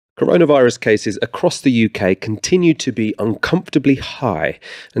Coronavirus cases across the UK continue to be uncomfortably high,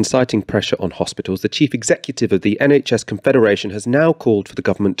 and citing pressure on hospitals, the chief executive of the NHS Confederation has now called for the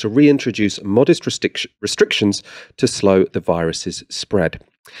government to reintroduce modest restrictions to slow the virus's spread.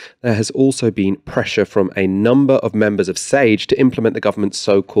 There has also been pressure from a number of members of SAGE to implement the government's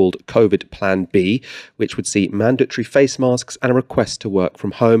so-called COVID Plan B, which would see mandatory face masks and a request to work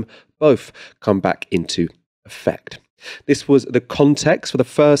from home both come back into effect. This was the context for the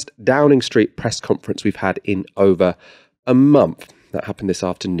first Downing Street press conference we've had in over a month. That happened this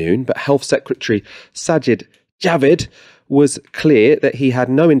afternoon, but Health Secretary Sajid Javid was clear that he had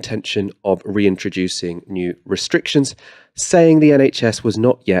no intention of reintroducing new restrictions, saying the NHS was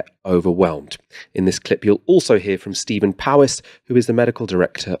not yet overwhelmed. In this clip, you'll also hear from Stephen Powis, who is the medical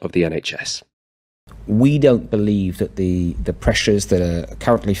director of the NHS. We don't believe that the pressures that are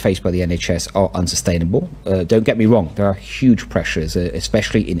currently faced by the NHS are unsustainable. Don't get me wrong, there are huge pressures,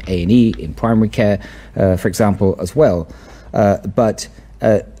 especially in A&E, in primary care, for example, as well. But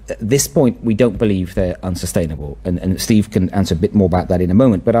at this point, we don't believe they're unsustainable. And Steve can answer a bit more about that in a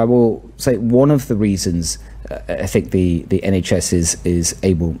moment. But I will say one of the reasons I think the NHS is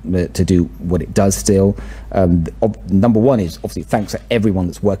able to do what it does still. Number one is obviously thanks to everyone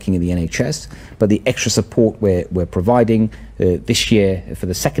that's working in the NHS, but the extra support we're providing this year, for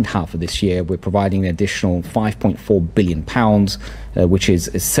the second half of this year, we're providing an additional £5.4 billion, which is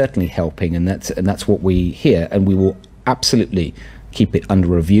certainly helping, and that's what we hear, and we will absolutely keep it under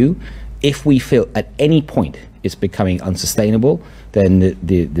review. If we feel at any point it's becoming unsustainable, then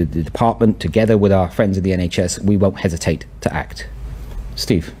the department, together with our friends at the NHS, we won't hesitate to act.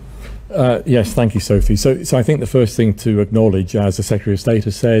 Steve. Yes, thank you, Sophie. So I think the first thing to acknowledge, as the Secretary of State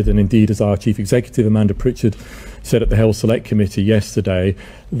has said, and indeed as our Chief Executive, Amanda Pritchard, said at the Health Select Committee yesterday,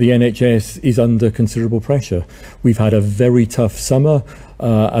 the NHS is under considerable pressure. We've had a very tough summer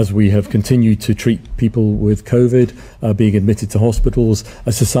as we have continued to treat people with COVID being admitted to hospitals.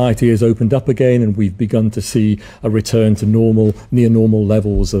 As society has opened up again and we've begun to see a return to normal, near normal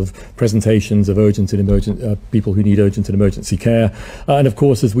levels of presentations of urgent and emergent people who need urgent and emergency care. And of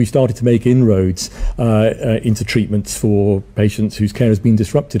course, as we started to make inroads into treatments for patients whose care has been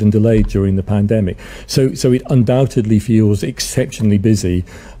disrupted and delayed during the pandemic. So it undoubtedly feels exceptionally busy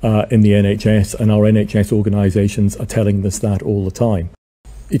in the NHS, and our NHS organisations are telling us that all the time.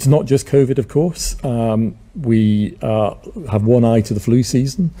 It's not just COVID, of course. We have one eye to the flu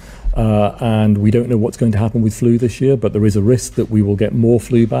season, and we don't know what's going to happen with flu this year, but there is a risk that we will get more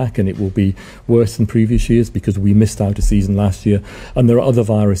flu back and it will be worse than previous years because we missed out a season last year. And there are other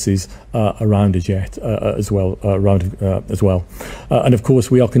viruses around as yet as well. And of course,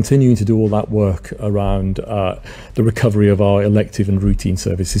 we are continuing to do all that work around the recovery of our elective and routine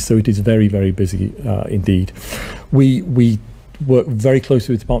services. So it is very, very busy indeed. We work very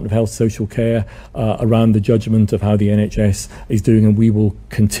closely with the Department of Health Social Care around the judgment of how the NHS is doing, and we will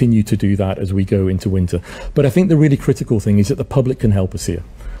continue to do that as we go into winter. But I think the really critical thing is that the public can help us here.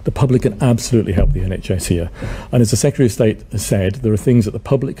 The public can absolutely help the NHS here. And as the Secretary of State has said, there are things that the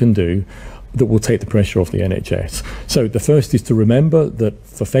public can do that will take the pressure off the NHS. So the first is to remember that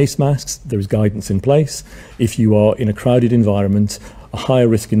for face masks, there is guidance in place. If you are in a crowded environment, a higher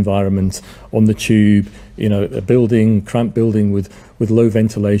risk environment, on the tube, a building, cramped building with low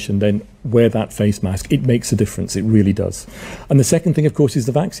ventilation, then wear that face mask. It makes a difference, it really does. And the second thing, of course, is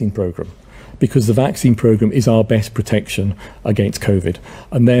the vaccine programme, because the vaccine programme is our best protection against COVID.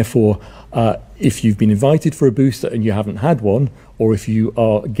 And therefore, if you've been invited for a booster and you haven't had one, or if you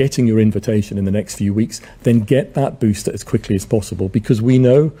are getting your invitation in the next few weeks, then get that booster as quickly as possible, because we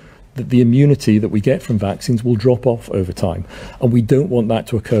know that the immunity that we get from vaccines will drop off over time. And we don't want that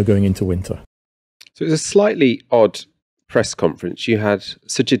to occur going into winter. So it's a slightly odd press conference. You had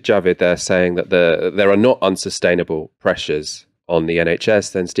Sajid Javid there saying that there are not unsustainable pressures on the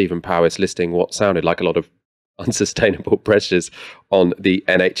NHS. Then Stephen Powis listing what sounded like a lot of unsustainable pressures on the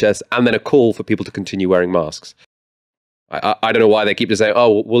NHS, and then a call for people to continue wearing masks. I don't know why they keep saying,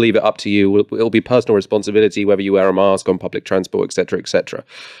 oh, we'll leave it up to you. It'll be personal responsibility whether you wear a mask on public transport, etc., etc.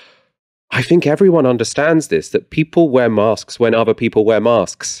 I think everyone understands this, that people wear masks when other people wear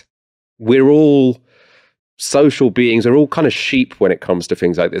masks. We're all social beings, we're all kind of sheep when it comes to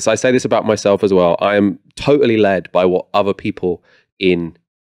things like this. I say this about myself as well. I am totally led by what other people in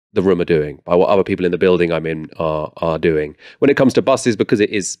the room are doing, by what other people in the building I'm in are doing. When it comes to buses, because it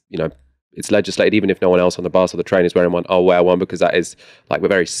is, it's legislated, even if no one else on the bus or the train is wearing one, I'll wear one, because that is like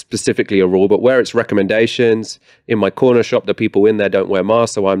very specifically a rule. But where it's recommendations, in my corner shop, the people in there don't wear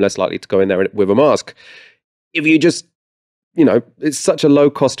masks, so I'm less likely to go in there with a mask. If you just, it's such a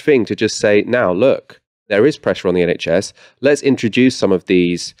low cost thing to just say, now look, there is pressure on the NHS. Let's introduce some of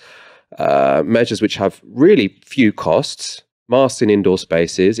these measures which have really few costs, masks in indoor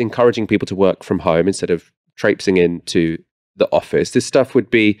spaces, encouraging people to work from home instead of traipsing into the office. This stuff would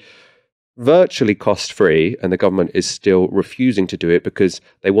be virtually cost-free, and the government is still refusing to do it because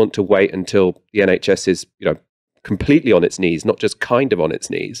they want to wait until the NHS is, completely on its knees, not just kind of on its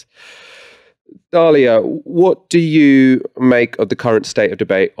knees. Dalia, what do you make of the current state of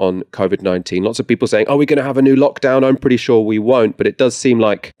debate on COVID-19? Lots of people saying, we're going to have a new lockdown. I'm pretty sure we won't, but it does seem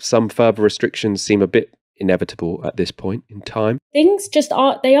like some further restrictions seem a bit inevitable at this point in time. Things just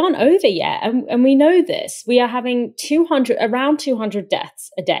aren't over yet. And we know this. We are having around 200 deaths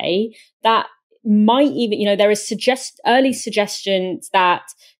a day. That might even, there is early suggestions that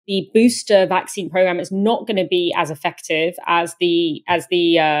the booster vaccine program is not going to be as effective as the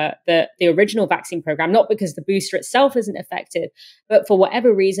original vaccine program, not because the booster itself isn't effective, but for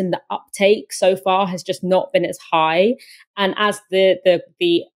whatever reason, the uptake so far has just not been as high. And as the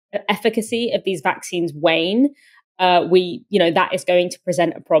efficacy of these vaccines wane, that is going to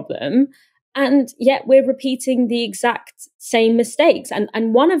present a problem. And yet we're repeating the exact same mistakes.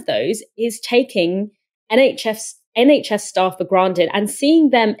 And one of those is taking NHS staff for granted and seeing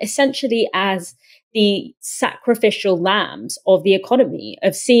them essentially as the sacrificial lambs of the economy,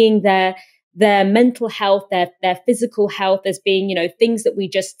 of seeing their mental health, their physical health as being, things that we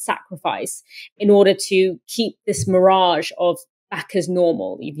just sacrifice in order to keep this mirage of back as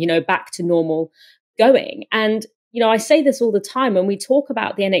normal, back to normal going. And I say this all the time when we talk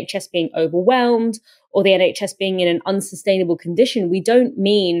about the NHS being overwhelmed or the NHS being in an unsustainable condition. We don't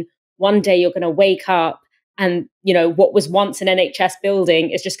mean one day you're going to wake up and, what was once an NHS building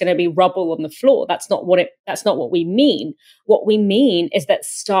is just going to be rubble on the floor. That's not what we mean. What we mean is that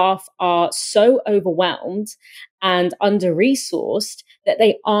staff are so overwhelmed and under-resourced that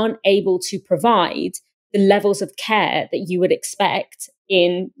they aren't able to provide the levels of care that you would expect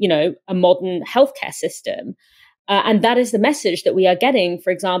in, a modern healthcare system. And that is the message that we are getting, for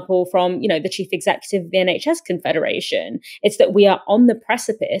example, from, the chief executive of the NHS Confederation. It's that we are on the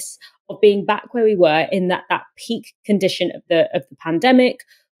precipice of being back where we were in that peak condition of the pandemic,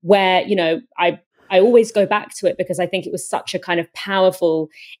 where, I always go back to it because I think it was such a kind of powerful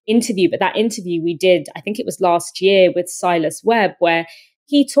interview. But that interview we did, I think it was last year with Silas Webb, where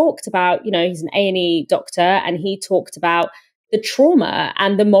he talked about, he's an A&E doctor, and he talked about the trauma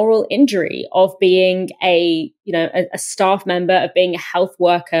and the moral injury of being a staff member, of being a health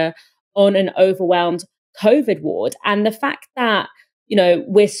worker on an overwhelmed COVID ward. And the fact that,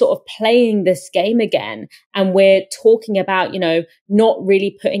 we're sort of playing this game again, and we're talking about, not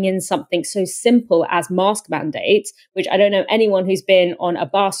really putting in something so simple as mask mandates, which I don't know anyone who's been on a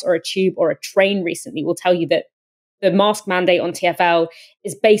bus or a tube or a train recently will tell you that the mask mandate on TfL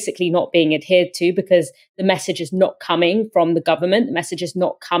is basically not being adhered to because the message is not coming from the government. The message is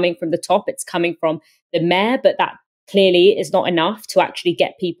not coming from the top. It's coming from the mayor, but that clearly is not enough to actually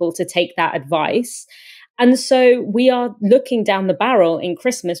get people to take that advice. And so we are looking down the barrel in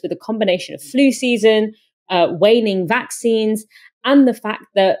Christmas with a combination of flu season, waning vaccines, and the fact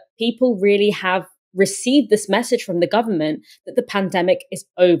that people really have received this message from the government that the pandemic is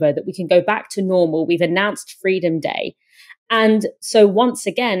over, that we can go back to normal. We've announced Freedom Day. And so once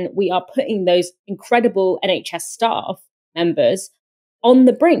again, we are putting those incredible NHS staff members on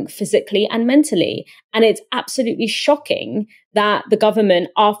the brink physically and mentally. And it's absolutely shocking that the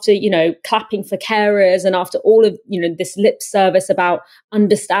government, after, clapping for carers and after all of, this lip service about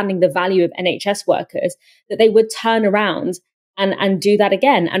understanding the value of NHS workers, that they would turn around and do that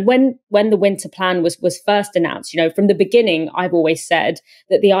again. And when the winter plan was first announced, from the beginning, I've always said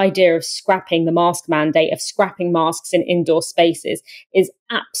that the idea of scrapping the mask mandate, of scrapping masks in indoor spaces, is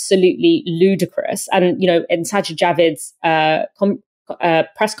absolutely ludicrous. And, in Sajid Javid's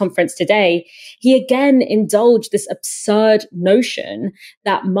press conference today, he again indulged this absurd notion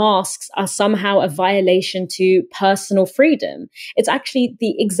that masks are somehow a violation to personal freedom. It's actually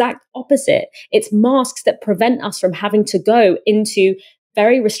the exact opposite. It's masks that prevent us from having to go into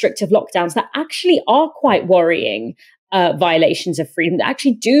very restrictive lockdowns that actually are quite worrying violations of freedom, that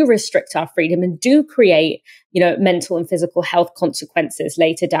actually do restrict our freedom and do create, mental and physical health consequences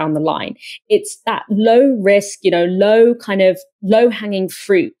later down the line. It's that low risk, low hanging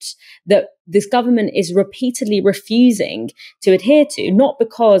fruit that this government is repeatedly refusing to adhere to, not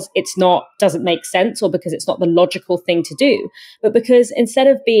because doesn't make sense or because it's not the logical thing to do, but because instead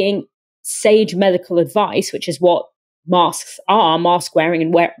of being sage medical advice, which is what masks are, mask wearing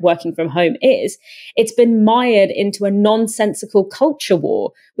and working from home is, it's been mired into a nonsensical culture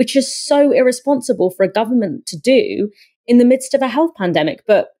war, which is so irresponsible for a government to do in the midst of a health pandemic.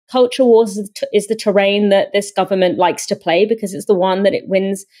 But culture wars is the terrain that this government likes to play because it's the one that it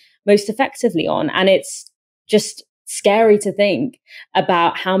wins most effectively on. And it's just scary to think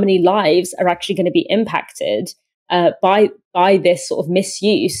about how many lives are actually going to be impacted by this sort of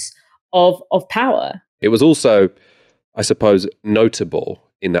misuse of power. It was also, I suppose, notable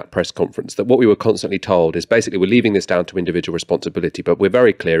in that press conference that what we were constantly told is basically we're leaving this down to individual responsibility, but we're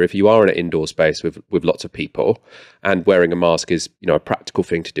very clear if you are in an indoor space with lots of people and wearing a mask is, a practical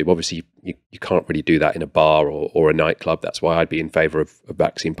thing to do. Obviously, you can't really do that in a bar or a nightclub. That's why I'd be in favour of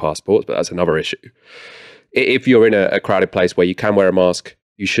vaccine passports, but that's another issue. If you're in a crowded place where you can wear a mask,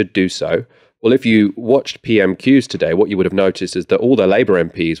 you should do so. Well, if you watched PMQs today, what you would have noticed is that all the Labour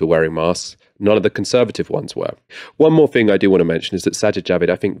MPs were wearing masks. None of the Conservative ones were. One more thing I do want to mention is that Sajid Javid,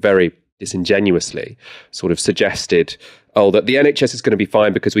 I think very disingenuously, sort of suggested, that the NHS is going to be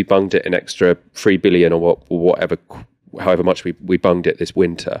fine because we bunged it an extra 3 billion or whatever, however much we bunged it this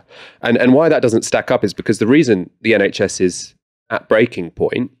winter. And why that doesn't stack up is because the reason the NHS is at breaking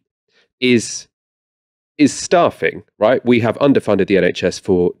point is staffing, right? We have underfunded the NHS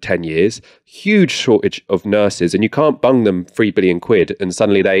for 10 years, huge shortage of nurses, and you can't bung them 3 billion quid and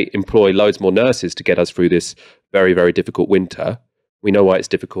suddenly they employ loads more nurses to get us through this very, very difficult winter. We know why it's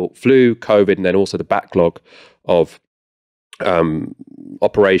difficult. Flu, COVID, and then also the backlog of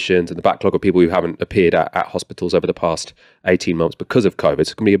operations and the backlog of people who haven't appeared at hospitals over the past 18 months because of COVID. So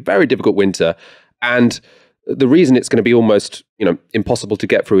it's going to be a very difficult winter. And the reason it's going to be almost, impossible to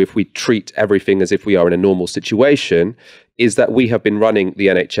get through if we treat everything as if we are in a normal situation is that we have been running the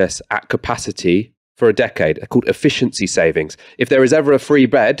NHS at capacity for a decade. They're called efficiency savings. If there is ever a free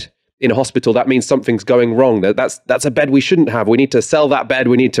bed in a hospital, that means something's going wrong. That's a bed we shouldn't have. We need to sell that bed.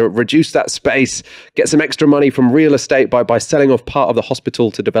 We need to reduce that space, get some extra money from real estate by selling off part of the hospital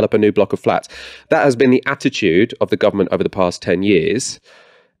to develop a new block of flats. That has been the attitude of the government over the past 10 years.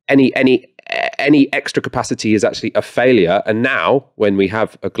 Any extra capacity is actually a failure. And now, when we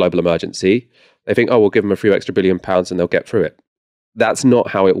have a global emergency, they think, we'll give them a few extra £1 billion and they'll get through it. That's not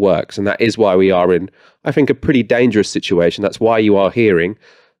how it works. And that is why we are in, I think, a pretty dangerous situation. That's why you are hearing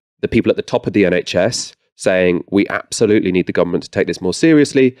the people at the top of the NHS saying, we absolutely need the government to take this more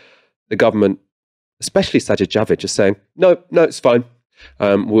seriously. The government, especially Sajid Javid, just saying, no, it's fine.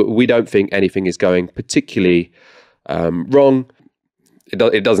 We don't think anything is going particularly wrong.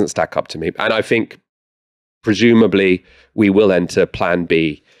 It doesn't stack up to me. And I think, presumably, we will enter Plan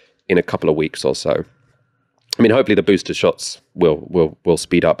B in a couple of weeks or so. I mean, hopefully the booster shots will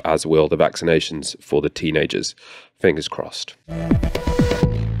speed up, as will the vaccinations for the teenagers. Fingers crossed.